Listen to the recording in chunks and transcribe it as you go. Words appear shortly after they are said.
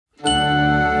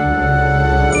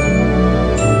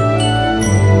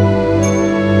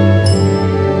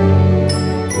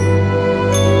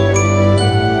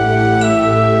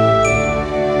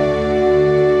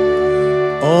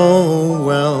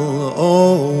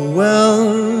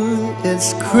well,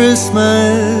 it's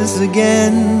Christmas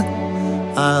again.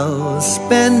 I'll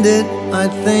spend it, I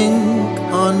think,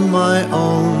 on my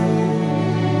own.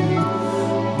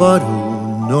 But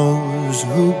who knows,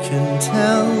 who can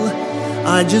tell?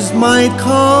 I just might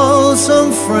call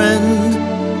some friend.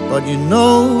 But you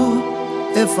know,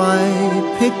 if I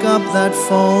pick up that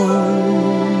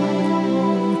phone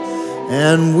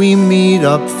and we meet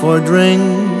up for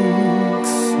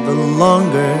drinks, the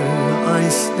longer I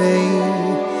stay,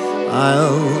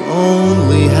 I'll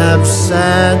only have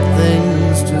sad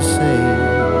things to say.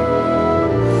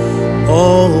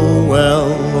 Oh well,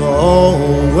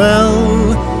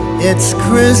 it's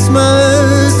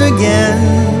Christmas again.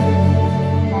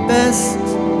 Best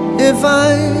if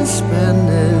I spend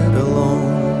it alone.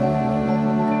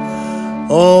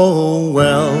 Oh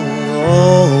well,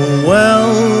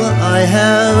 I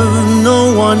have no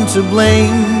one to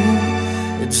blame.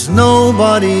 It's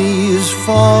nobody's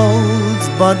fault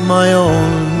but my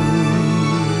own.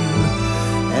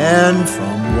 And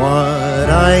from what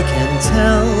I can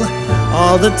tell,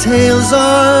 all the tales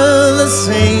are the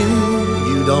same.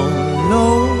 You don't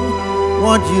know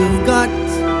what you've got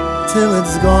till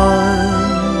it's gone.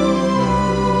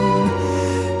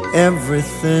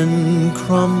 Everything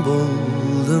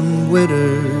crumbled and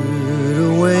withered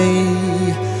away.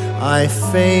 I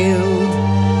failed,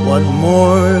 what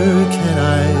more can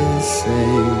I say?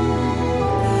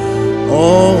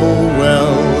 Oh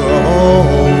well,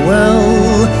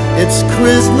 it's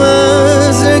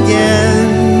Christmas again.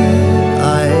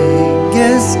 I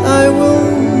guess I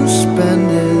will spend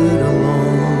it alone.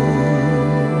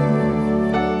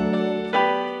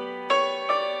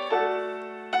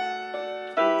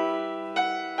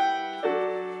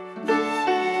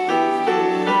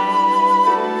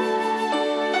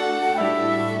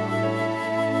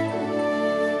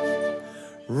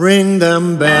 Ring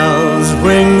them bells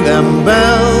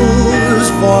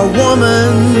for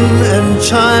woman and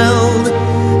child,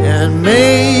 and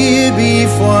maybe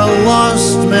for a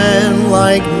lost man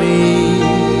like me.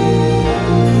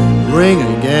 Ring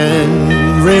again,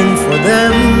 ring for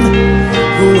them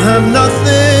who have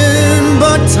nothing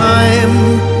but time,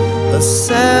 the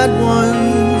sad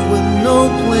ones with no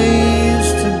place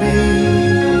to be.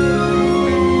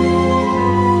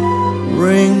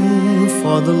 Ring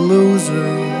for the loser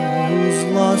who's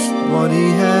lost what he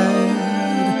had.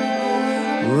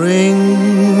 Ring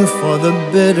for the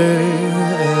bitter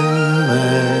and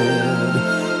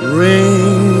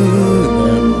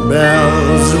mad.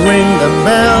 Ring them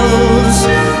bells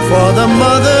for the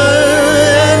mother